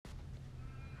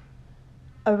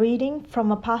A reading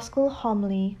from a Paschal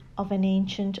homily of an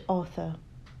ancient author.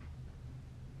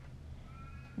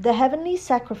 The heavenly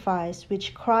sacrifice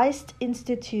which Christ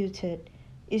instituted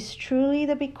is truly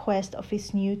the bequest of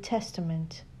his New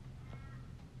Testament,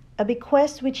 a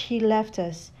bequest which he left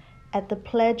us at the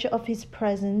pledge of his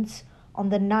presence on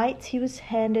the night he was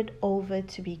handed over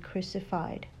to be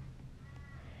crucified.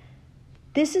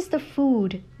 This is the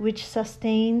food which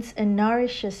sustains and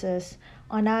nourishes us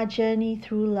on our journey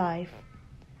through life,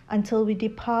 until we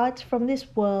depart from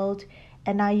this world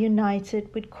and are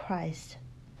united with Christ.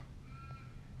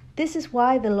 This is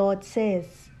why the Lord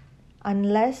says,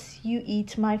 "Unless you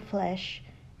eat my flesh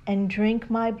and drink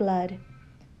my blood,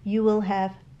 you will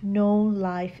have no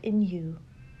life in you."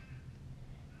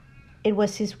 It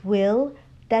was his will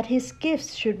that his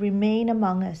gifts should remain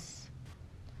among us.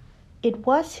 It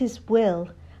was his will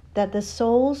that the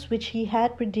souls which he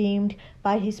had redeemed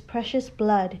by his precious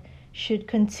blood should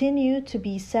continue to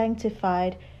be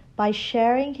sanctified by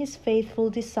sharing his faithful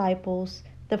disciples,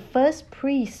 the first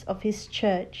priests of his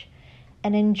church,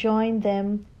 and enjoin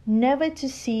them never to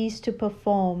cease to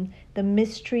perform the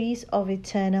mysteries of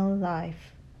eternal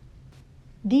life.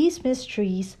 These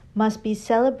mysteries must be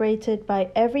celebrated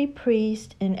by every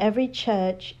priest in every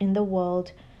church in the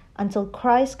world until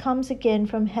Christ comes again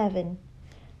from heaven,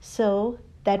 so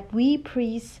that we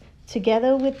priests,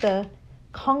 together with the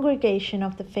congregation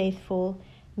of the faithful,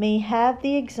 may have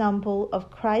the example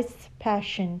of Christ's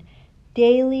passion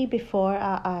daily before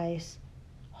our eyes,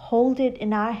 hold it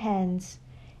in our hands,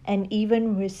 and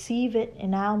even receive it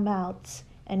in our mouths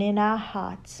and in our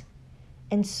hearts,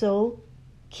 and so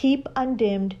keep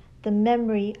undimmed the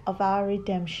memory of our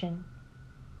redemption.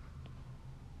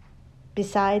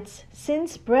 Besides,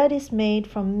 since bread is made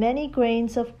from many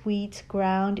grains of wheat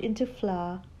ground into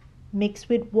flour, mixed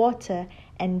with water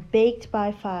and baked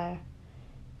by fire,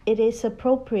 it is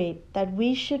appropriate that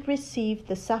we should receive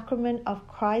the sacrament of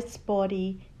Christ's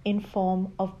body in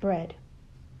form of bread.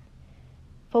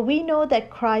 For we know that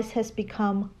Christ has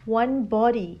become one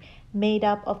body made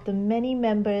up of the many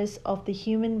members of the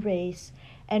human race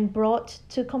and brought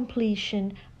to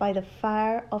completion by the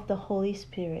fire of the Holy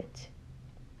Spirit.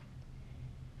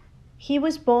 He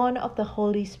was born of the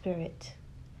Holy Spirit,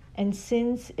 and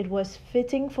since it was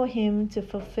fitting for him to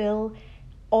fulfill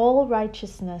all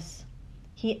righteousness,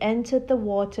 he entered the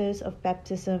waters of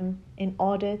baptism in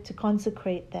order to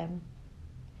consecrate them.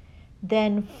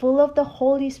 Then, full of the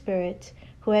Holy Spirit,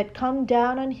 who had come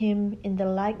down on him in the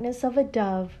likeness of a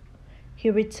dove,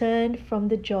 he returned from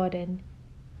the Jordan,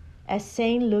 as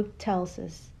St. Luke tells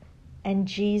us, and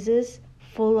Jesus,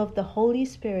 full of the Holy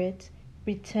Spirit,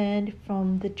 returned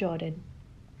from the Jordan.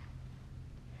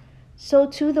 So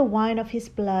too the wine of his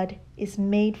blood is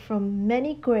made from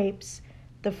many grapes,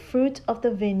 the fruit of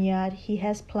the vineyard he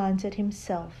has planted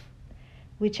himself,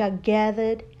 which are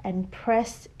gathered and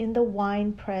pressed in the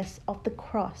winepress of the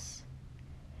cross.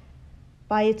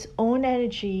 By its own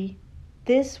energy,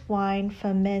 this wine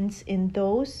ferments in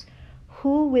those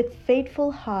who with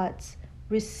faithful hearts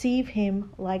receive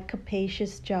him like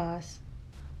capacious jars.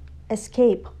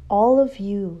 Escape, all of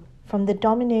you, from the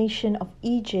domination of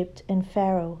Egypt and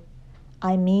Pharaoh,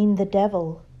 I mean the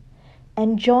devil,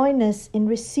 and join us in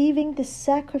receiving the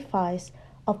sacrifice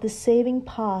of the saving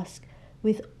Pasch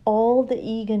with all the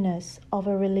eagerness of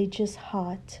a religious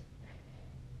heart,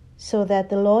 so that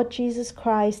the Lord Jesus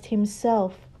Christ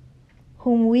himself,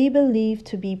 whom we believe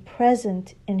to be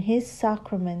present in his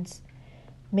sacraments,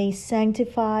 may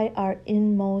sanctify our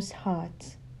inmost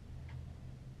hearts.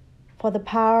 For the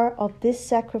power of this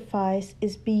sacrifice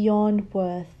is beyond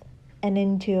worth and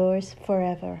endures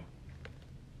forever.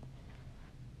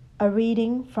 A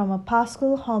reading from a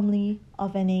Paschal homily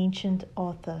of an ancient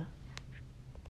author.